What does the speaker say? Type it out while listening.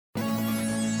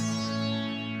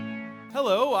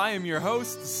Hello, I am your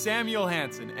host, Samuel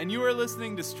Hansen, and you are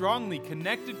listening to Strongly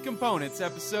Connected Components,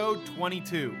 episode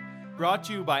 22, brought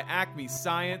to you by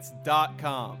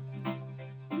AcmeScience.com.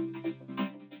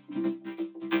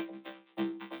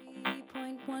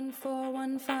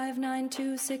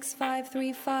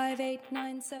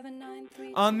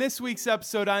 3.1415926535897993. On this week's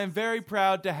episode, I am very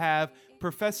proud to have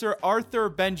Professor Arthur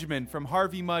Benjamin from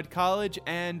Harvey Mudd College,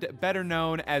 and better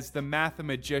known as the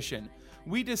Mathemagician.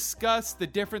 We discuss the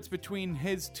difference between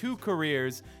his two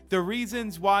careers, the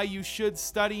reasons why you should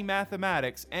study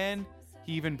mathematics, and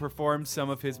he even performs some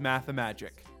of his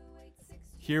mathemagic.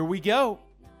 Here we go.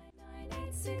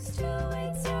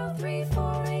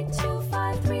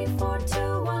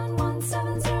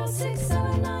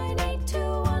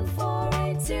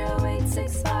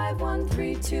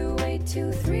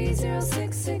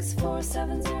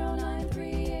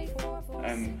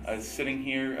 I'm sitting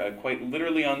here quite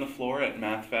literally on the floor at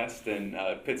MathFest in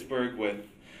Pittsburgh with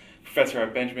Professor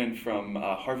Art Benjamin from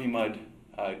Harvey Mudd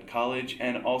College,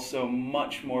 and also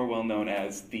much more well known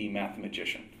as the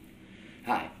Mathemagician.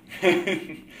 Hi.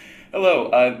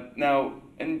 Hello. Now,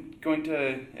 I'm going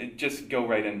to just go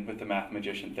right in with the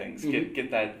Mathemagician things. Mm-hmm.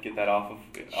 Get that off of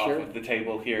the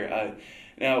table here.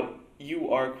 Now,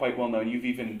 you are quite well known. You've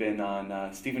even been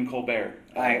on Stephen Colbert.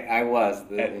 I was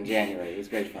in January. It was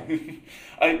great fun.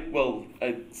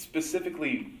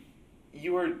 Specifically,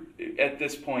 you are at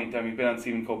this point. I mean, you've been on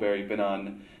Stephen Colbert. You've been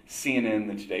on CNN,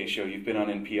 The Today Show. You've been on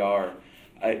NPR.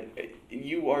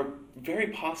 You are very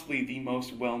possibly the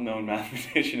most well-known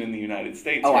mathematician in the United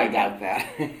States. Oh, right I doubt that.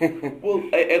 Well,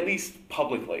 at least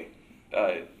publicly.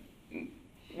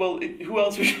 Who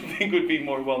else would you think would be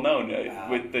more well-known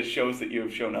with the shows that you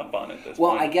have shown up on at this point?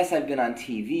 Well, I guess I've been on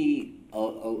TV a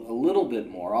little bit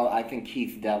more. I think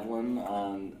Keith Devlin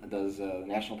does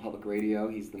National Public Radio.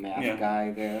 He's the math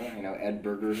guy there. You know, Ed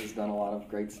Berger has done a lot of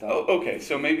great stuff. Oh, okay,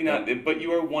 so maybe not, but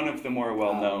you are one of the more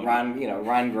well-known.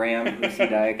 Ron Graham, Percy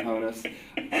Diaconis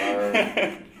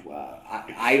are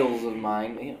idols of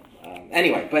mine.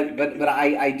 Anyway, but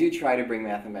I do try to bring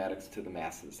mathematics to the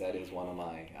masses. That is one of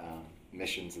my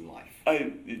missions in life.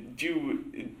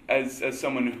 As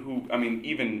someone who, I mean,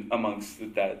 even amongst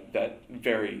that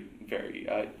very, very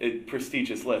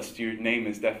prestigious list, your name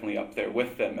is definitely up there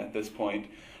with them at this point.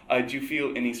 Do you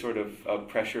feel any sort of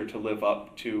pressure to live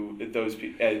up to those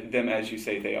them, as you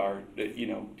say, they are,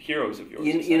 heroes of yours?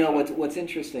 You know what's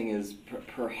interesting is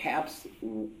perhaps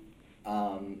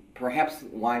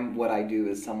why what I do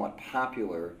is somewhat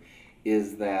popular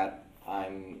is that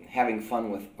I'm having fun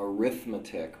with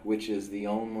arithmetic, which is the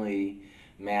only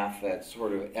math that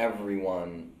sort of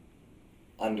everyone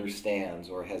understands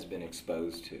or has been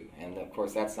exposed to. And of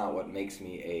course, that's not what makes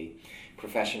me a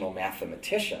professional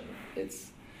mathematician.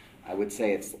 I would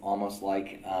say it's almost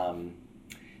like,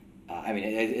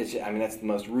 that's the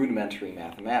most rudimentary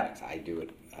mathematics. I do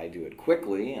it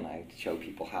quickly, and I show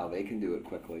people how they can do it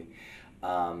quickly.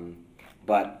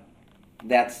 But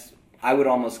I would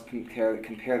almost compare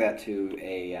that to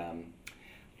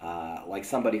like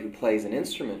somebody who plays an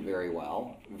instrument very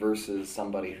well versus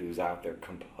somebody who's out there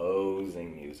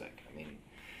composing music. I mean,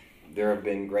 there have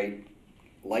been great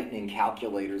lightning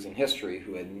calculators in history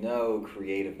who had no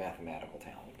creative mathematical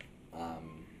talent.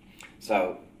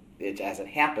 So, as it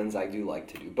happens, I do like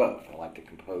to do both. I like to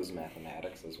compose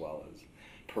mathematics as well as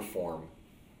perform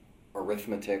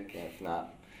arithmetic, if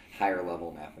not higher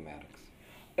level mathematics.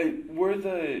 Were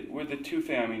the two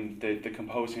things, I mean, the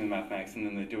composing of the mathematics and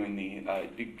then doing the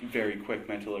very quick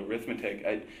mental arithmetic,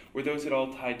 were those at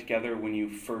all tied together when you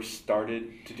first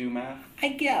started to do math? I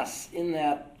guess, in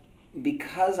that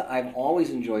because I've always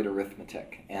enjoyed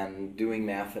arithmetic and doing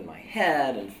math in my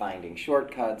head and finding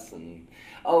shortcuts and,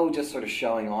 just sort of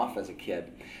showing off as a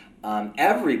kid,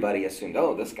 everybody assumed,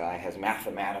 this guy has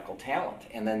mathematical talent.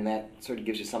 And then that sort of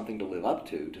gives you something to live up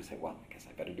to say, well, I guess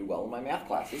I better do well in my math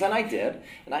classes. And I did,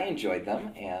 and I enjoyed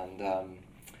them. And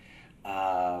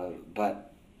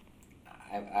but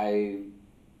I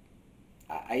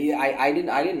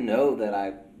didn't know that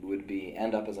I would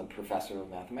end up as a professor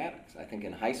of mathematics. I think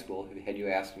in high school, had you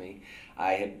asked me,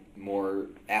 I had more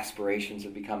aspirations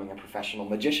of becoming a professional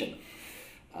magician.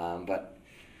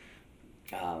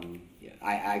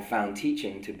 I found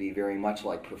teaching to be very much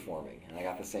like performing, and I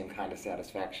got the same kind of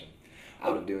satisfaction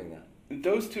out of doing that.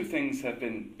 Those two things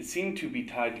seem to be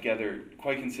tied together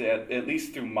quite considerably, at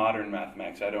least through modern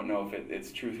mathematics. I don't know if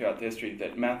it's true throughout the history,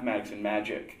 that mathematics and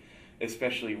magic,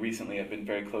 especially recently, have been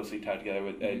very closely tied together.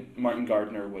 With Martin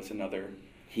Gardner was another.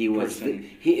 He was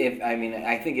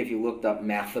I think if you looked up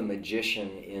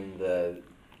Mathemagician in the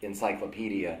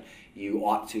encyclopedia, you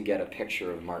ought to get a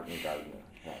picture of Martin Gardner.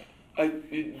 Right.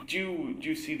 Do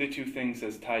you see the two things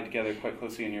as tied together quite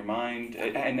closely in your mind,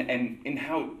 and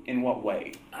in what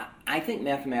way? I think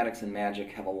mathematics and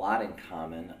magic have a lot in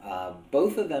common.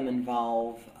 Both of them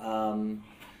involve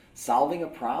solving a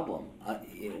problem.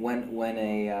 When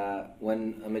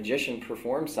a magician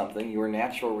performs something, your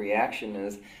natural reaction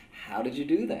is, "How did you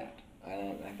do that?"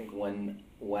 I think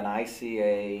when I see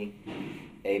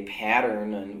a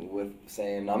pattern, and with,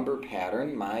 say, a number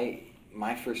pattern,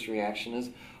 my first reaction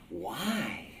is,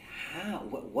 why? How?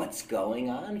 What's going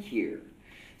on here?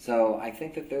 So I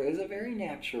think that there is a very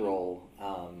natural,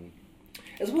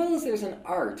 as well as there's an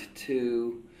art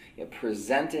to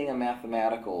presenting a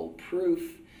mathematical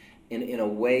proof in a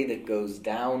way that goes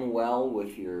down well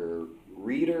with your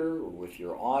reader or with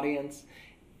your audience,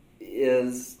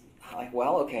 is like,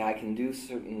 well, okay, I can do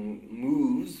certain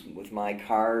moves with my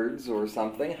cards or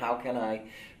something. How can I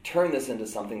turn this into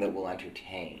something that will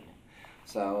entertain?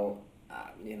 So,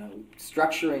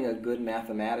 structuring a good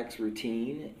mathematics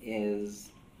routine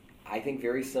is, I think,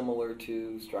 very similar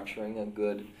to structuring a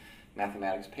good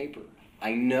mathematics paper.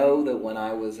 I know that when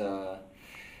I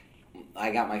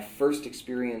got my first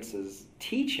experiences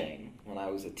teaching, when I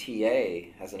was a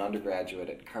TA as an undergraduate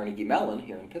at Carnegie Mellon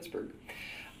here in Pittsburgh,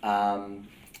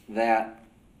 that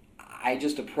I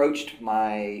just approached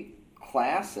my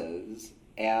classes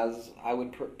as I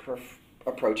would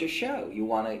approach a show.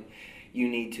 You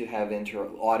need to have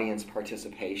audience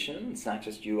participation. It's not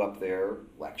just you up there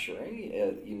lecturing.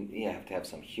 You have to have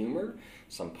some humor,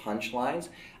 some punchlines.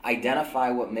 Identify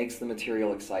what makes the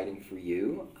material exciting for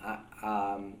you.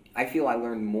 I feel I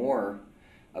learned more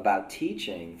about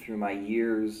teaching through my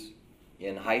years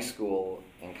in high school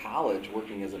and college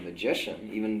working as a magician,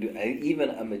 even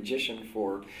a magician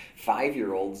for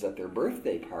 5-year-olds at their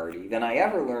birthday party, than I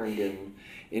ever learned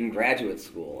in graduate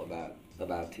school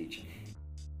about teaching.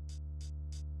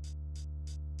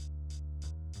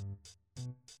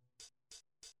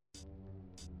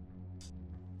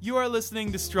 You are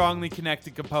listening to Strongly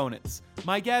Connected Components.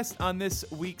 My guest on this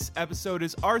week's episode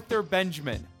is Arthur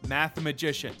Benjamin,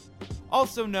 mathemagician,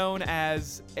 also known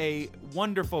as a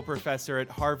wonderful professor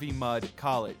at Harvey Mudd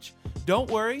College. Don't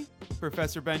worry,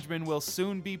 Professor Benjamin will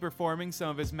soon be performing some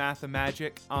of his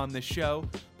mathemagic on the show,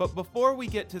 but before we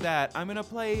get to that, I'm going to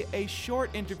play a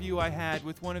short interview I had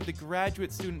with one of the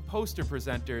graduate student poster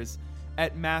presenters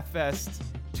at MathFest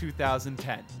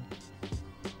 2010.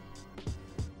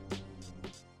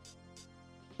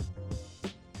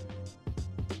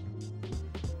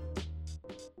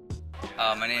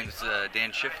 My name is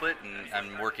Dan Shiflett, and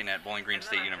I'm working at Bowling Green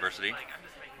State University.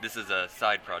 This is a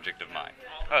side project of mine.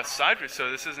 So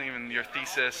this isn't even your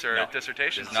thesis or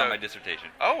dissertation? It's not my dissertation.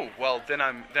 Oh, well, then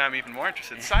I'm even more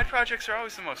interested. Side projects are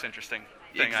always the most interesting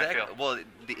thing, exactly. I feel. Well,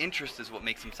 the interest is what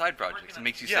makes them side projects. It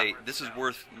makes you say, this is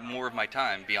worth more of my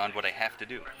time beyond what I have to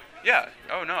do. Yeah.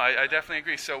 Oh, no, I definitely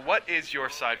agree. So what is your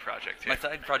side project here? My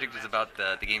side project is about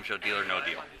the game show Deal or No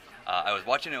Deal. I was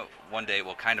watching it one day,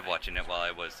 kind of watching it while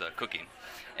I was cooking,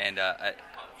 and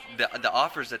the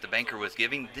offers that the banker was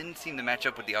giving didn't seem to match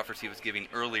up with the offers he was giving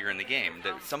earlier in the game.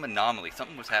 There was some anomaly,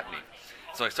 something was happening.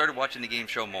 So I started watching the game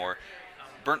show more,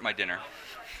 burnt my dinner,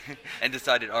 and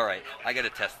decided, all right, I got to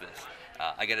test this.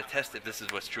 I got to test if this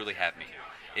is what's truly happening.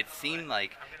 It seemed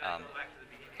like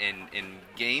in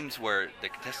games where the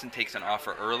contestant takes an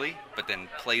offer early, but then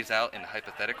plays out in the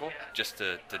hypothetical just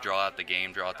to draw out the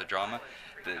game, draw out the drama,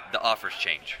 the offers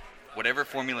change. Whatever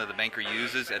formula the banker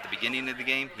uses at the beginning of the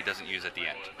game, he doesn't use at the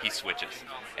end. He switches.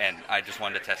 And I just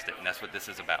wanted to test it, and that's what this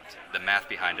is about. The math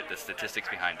behind it, the statistics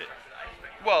behind it.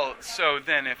 Well, so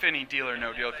then if any Deal or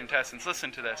No Deal contestants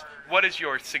listen to this, what is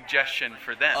your suggestion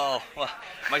for them? Oh, well,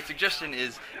 my suggestion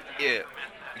is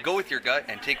go with your gut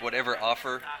and take whatever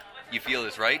offer you feel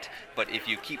is right, but if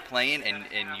you keep playing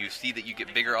and you see that you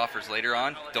get bigger offers later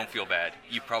on, don't feel bad.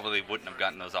 You probably wouldn't have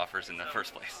gotten those offers in the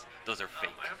first place. Those are fake.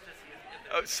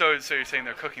 Oh, so you're saying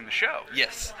they're cooking the show?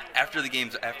 Yes. After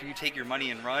you take your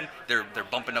money and run, they're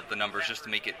bumping up the numbers just to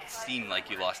make it seem like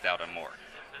you lost out on more.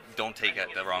 Don't take it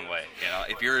the wrong way.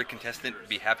 If you're a contestant,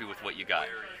 be happy with what you got,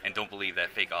 and don't believe that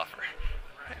fake offer.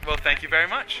 Well, thank you very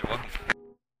much. You're welcome.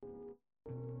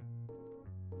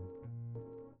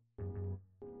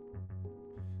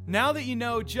 Now that you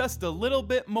know just a little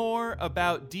bit more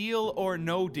about Deal or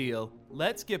No Deal,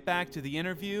 let's get back to the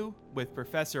interview with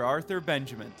Professor Arthur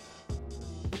Benjamin.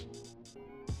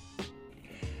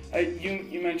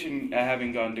 You mentioned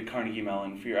having gone to Carnegie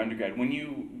Mellon for your undergrad. When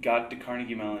you got to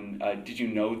Carnegie Mellon, did you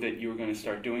know that you were going to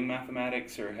start doing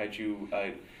mathematics, or had you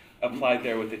applied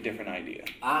there with a different idea?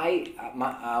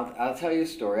 I'll tell you a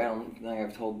story. I don't think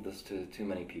I've told this to too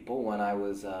many people. When I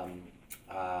was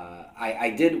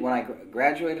I did, when I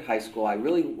graduated high school, I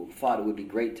really thought it would be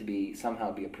great to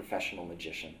somehow be a professional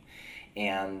magician.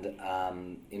 And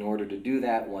in order to do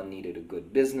that, one needed a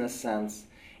good business sense.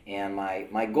 And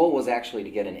my goal was actually to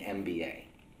get an MBA.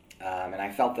 And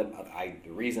I felt that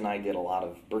the reason I did a lot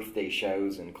of birthday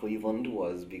shows in Cleveland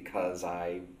was because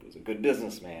I was a good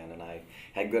businessman and I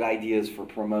had good ideas for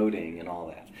promoting and all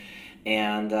that.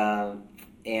 And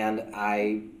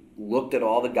I looked at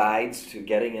all the guides to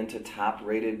getting into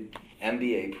top-rated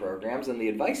MBA programs, and the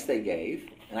advice they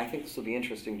gave, and I think this will be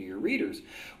interesting to your readers,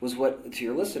 to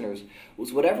your listeners,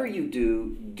 was whatever you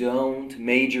do, don't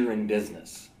major in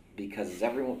business. Because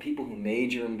people who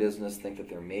major in business think that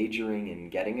they're majoring in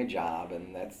getting a job,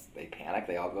 and they panic.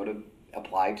 They all go to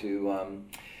apply to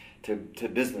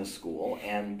business school,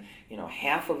 and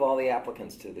half of all the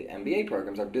applicants to the MBA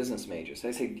programs are business majors. So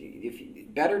I say,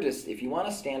 if you want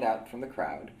to stand out from the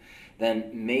crowd,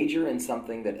 then major in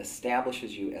something that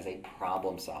establishes you as a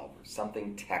problem solver,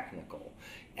 something technical,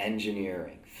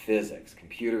 engineering, physics,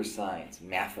 computer science,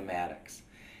 mathematics.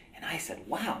 And I said,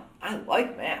 wow, I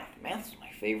like math. Math's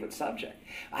my favorite subject.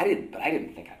 I didn't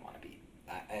think I want to be.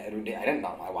 I didn't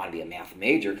know I want to be a math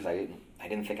major because I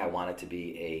didn't think I wanted to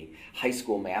be a high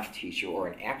school math teacher or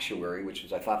an actuary, which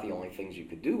was I thought the only things you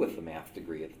could do with the math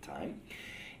degree at the time.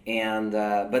 And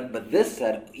but this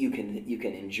said you can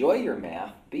enjoy your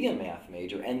math, be a math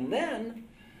major, and then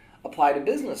apply to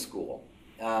business school.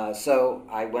 So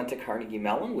I went to Carnegie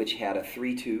Mellon, which had a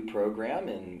 3-2 program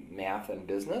in math and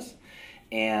business.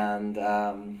 And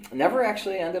never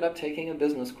actually ended up taking a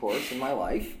business course in my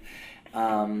life.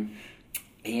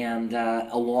 And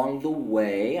along the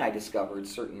way, I discovered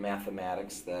certain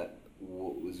mathematics that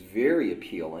was very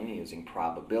appealing, using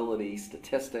probability,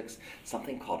 statistics,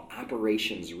 something called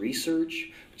operations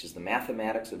research, which is the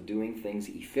mathematics of doing things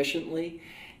efficiently.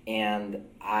 And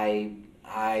I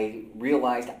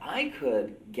realized I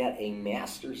could get a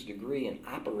master's degree in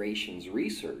operations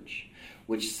research,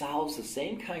 which solves the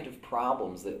same kind of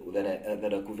problems that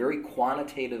a very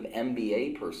quantitative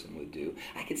MBA person would do.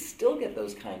 I could still get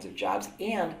those kinds of jobs,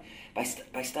 and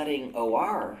by studying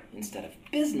OR instead of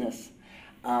business,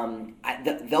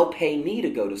 they'll pay me to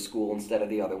go to school instead of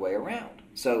the other way around.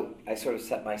 So I sort of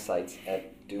set my sights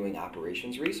at doing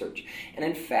operations research, and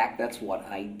in fact, that's what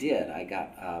I did.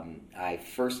 I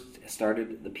first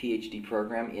started the PhD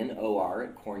program in OR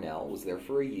at Cornell, was there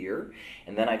for a year,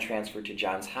 and then I transferred to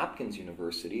Johns Hopkins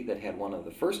University that had one of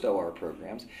the first OR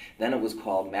programs. Then it was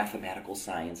called Mathematical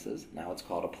Sciences. Now it's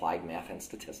called Applied Math and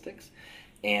Statistics.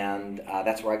 And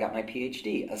that's where I got my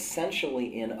PhD,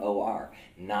 essentially in OR,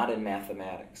 not in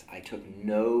mathematics. I took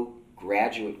no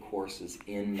graduate courses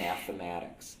in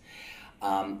mathematics.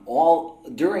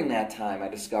 During that time, I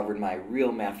discovered my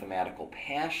real mathematical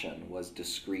passion was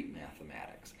discrete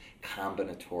mathematics,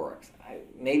 combinatorics.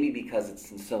 Maybe because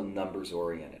it's so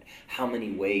numbers-oriented. How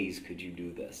many ways could you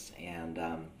do this? And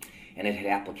it had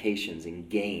applications in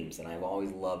games, and I've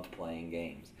always loved playing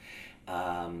games.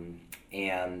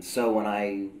 And so when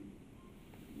I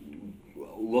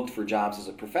looked for jobs as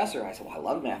a professor, I said, well, I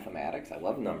love mathematics, I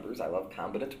love numbers, I love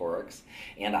combinatorics,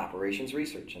 and operations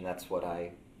research, and that's what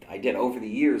I did. Over the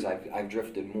years, I've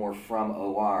drifted more from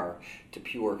OR to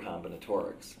pure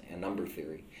combinatorics and number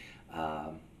theory.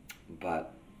 And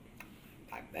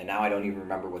now I don't even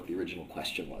remember what the original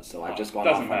question was, so I've just gone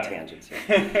off on tangents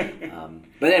here.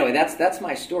 But anyway, that's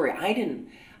my story.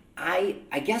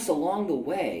 I guess along the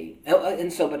way,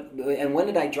 and when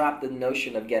did I drop the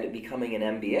notion of becoming an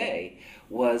MBA?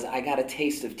 Was I got a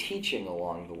taste of teaching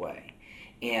along the way,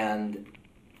 and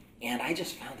I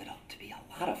just found it to be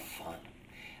a lot of fun.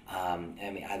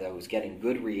 I was getting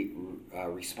good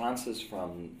responses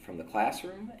from the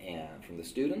classroom and from the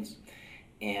students,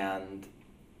 and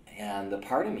the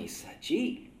part of me said,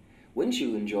 gee, wouldn't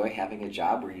you enjoy having a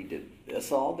job where you did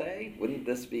this all day? Wouldn't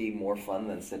this be more fun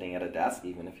than sitting at a desk,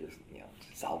 even if you're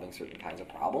solving certain kinds of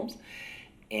problems?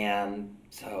 And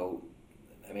so,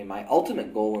 my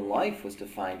ultimate goal in life was to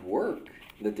find work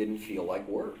that didn't feel like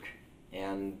work.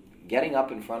 And getting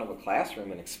up in front of a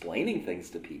classroom and explaining things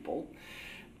to people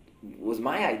was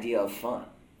my idea of fun.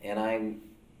 And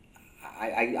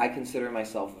I consider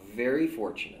myself very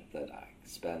fortunate that I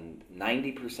spend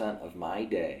 90% of my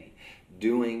day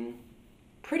doing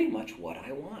pretty much what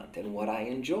I want and what I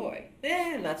enjoy.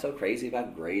 I'm not so crazy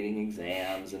about grading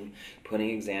exams and putting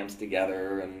exams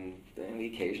together and the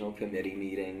occasional committee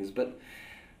meetings, but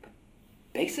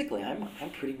basically I'm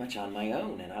pretty much on my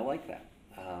own, and I like that.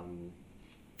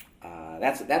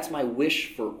 That's my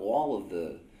wish for all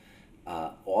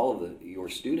of your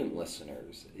student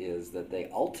listeners, is that they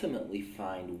ultimately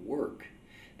find work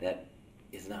that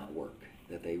is not work,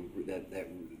 that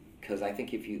because I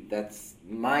think that's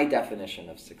my definition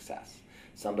of success.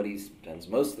 Somebody spends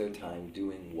most of their time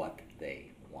doing what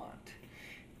they want.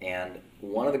 And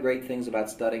one of the great things about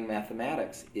studying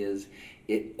mathematics is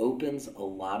it opens a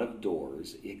lot of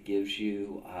doors. It gives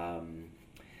you,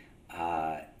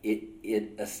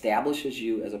 it establishes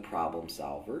you as a problem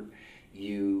solver.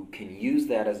 You can use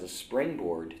that as a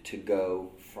springboard to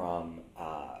go from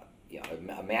a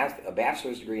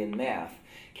bachelor's degree in math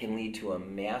can lead to a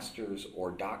master's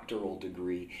or doctoral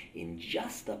degree in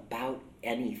just about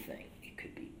anything. It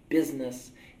could be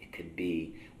business, it could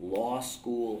be law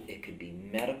school, it could be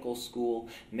medical school.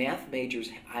 Math majors,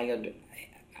 I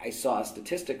saw a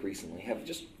statistic recently, have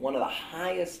just one of the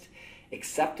highest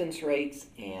acceptance rates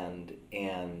and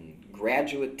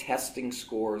graduate testing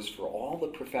scores for all the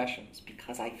professions,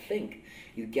 because I think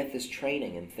you get this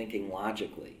training in thinking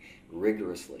logically,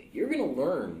 rigorously. You're going to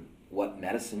learn what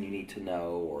medicine you need to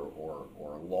know, or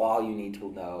law you need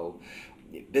to know,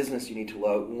 business you need to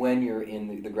know when you're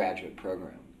in the graduate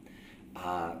program.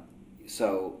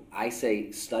 So I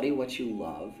say study what you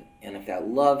love, and if that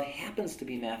love happens to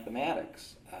be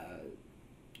mathematics,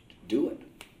 do it.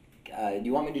 Do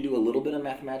you want me to do a little bit of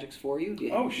mathematics for you?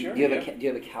 Sure. Do you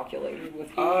have a calculator with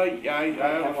you? Yeah, I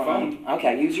have a phone.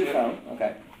 Okay, use your phone.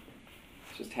 Okay.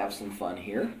 Let's just have some fun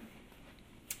here.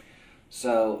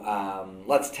 So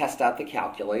let's test out the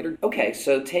calculator. Okay,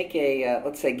 so take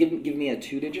let's say, give me a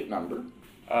 2-digit number.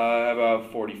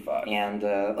 About 45. And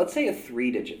let's say a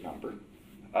 3-digit number.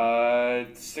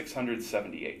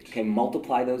 678. Okay,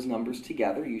 multiply those numbers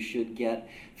together. You should get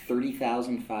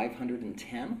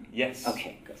 30,510. Yes.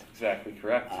 Okay, good. Exactly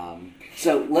correct.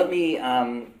 So let me,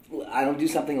 I'll do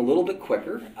something a little bit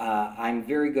quicker. I'm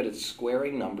very good at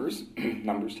squaring numbers,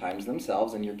 numbers times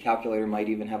themselves, and your calculator might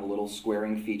even have a little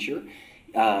squaring feature.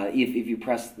 If you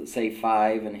press, say,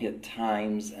 5 and hit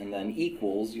times and then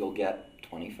equals, you'll get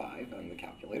 25 on the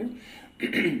calculator.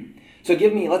 So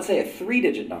give me, let's say, a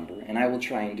 3-digit number, and I will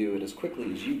try and do it as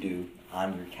quickly as you do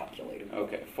on your calculator.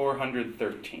 Okay,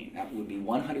 413. That would be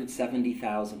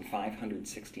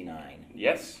 170,569.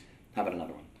 Yes. How about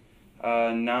another one?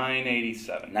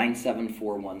 987.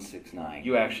 974,169.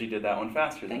 You actually did that one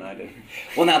faster than I did.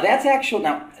 Well, now that's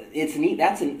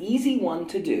that's an easy one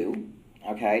to do.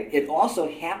 Okay. It also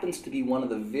happens to be one of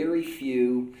the very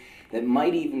few that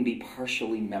might even be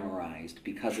partially memorized,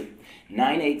 because of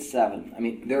 987. I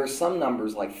mean, there are some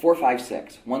numbers like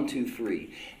 456, 1, 2, 3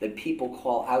 that people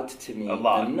call out to me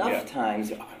enough times.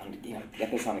 Get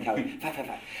this on the calculator.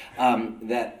 555.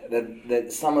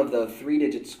 That some of the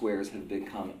 3-digit squares have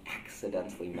become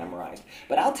accidentally memorized.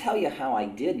 But I'll tell you how I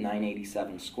did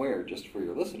 987 squared, just for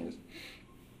your listeners.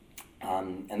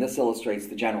 And this illustrates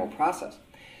the general process.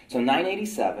 So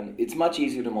 987, it's much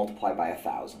easier to multiply by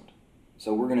 1,000.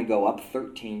 So we're going to go up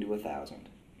 13 to 1,000.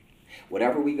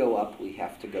 Whatever we go up, we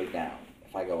have to go down.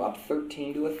 If I go up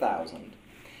 13 to 1,000,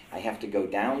 I have to go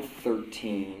down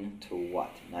 13 to what?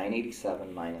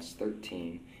 987 minus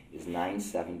 13 is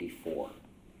 974.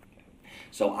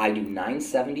 So I do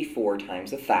 974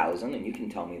 times 1,000, and you can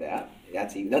tell me that.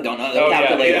 That's easy. Don't know the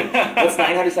calculator. What's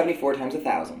 974 times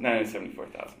 1,000?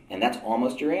 974,000. And that's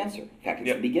almost your answer. In fact,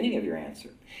 it's the beginning of your answer.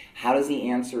 How does the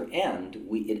answer end?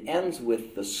 It ends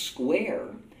with the square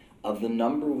of the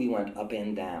number we went up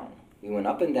and down. We went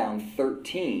up and down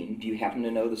 13. Do you happen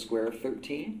to know the square of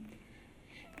 13?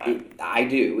 I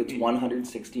do. It's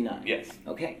 169. Yes.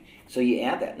 Okay. So you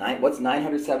add that. What's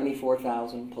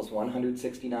 974,000 plus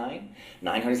 169?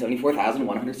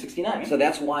 974,169. So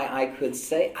that's why I could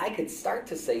start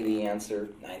to say the answer,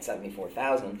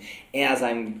 974,000, as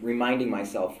I'm reminding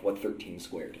myself what 13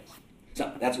 squared is.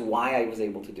 So that's why I was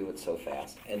able to do it so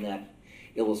fast, and that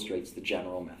illustrates the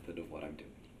general method of what I'm doing.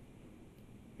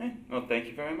 Well, thank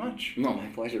you very much. No, my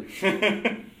pleasure.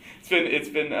 It's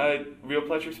been a real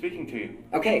pleasure speaking to you.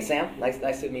 Okay, Sam.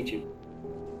 Nice to meet you.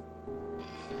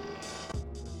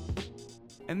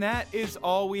 And that is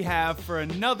all we have for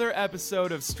another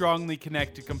episode of Strongly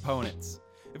Connected Components.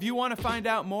 If you want to find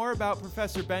out more about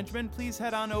Professor Benjamin, please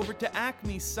head on over to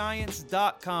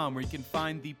acmescience.com, where you can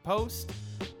find the post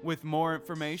with more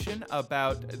information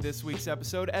about this week's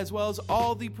episode, as well as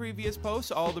all the previous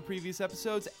posts, all the previous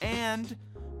episodes, and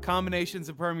Combinations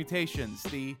and Permutations,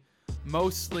 the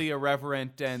mostly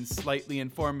irreverent and slightly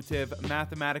informative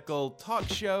mathematical talk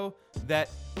show that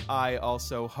I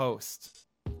also host.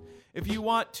 If you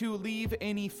want to leave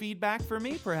any feedback for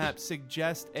me, perhaps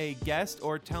suggest a guest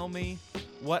or tell me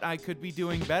what I could be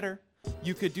doing better,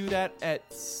 you could do that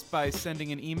by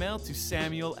sending an email to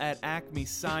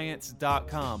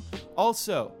samuel@acmescience.com.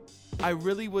 Also, I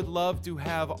really would love to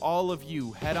have all of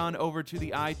you head on over to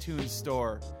the iTunes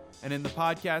store And in the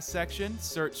podcast section,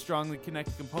 search Strongly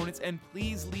Connected Components and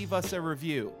please leave us a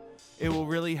review. It will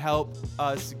really help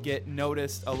us get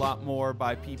noticed a lot more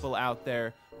by people out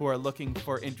there who are looking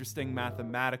for interesting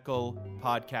mathematical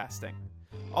podcasting.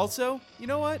 Also, you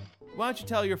know what? Why don't you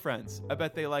tell your friends? I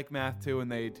bet they like math too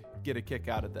and they'd get a kick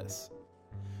out of this.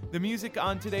 The music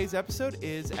on today's episode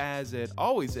is, as it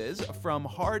always is, from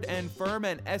Hard and Firm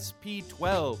and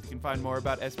SP12. You can find more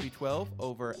about SP12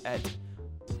 over at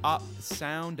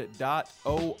opsound.org.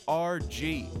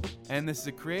 And this is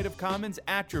a Creative Commons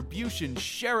Attribution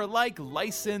Share-alike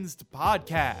licensed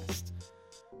podcast,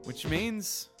 which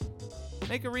means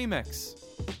make a remix,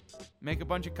 make a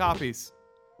bunch of copies,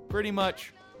 pretty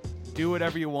much do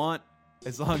whatever you want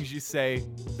as long as you say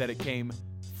that it came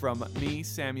from me,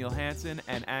 Samuel Hansen,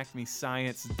 and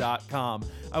acmescience.com.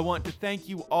 I want to thank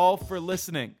you all for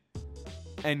listening,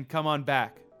 and come on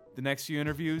back. The next few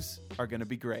interviews are going to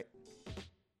be great.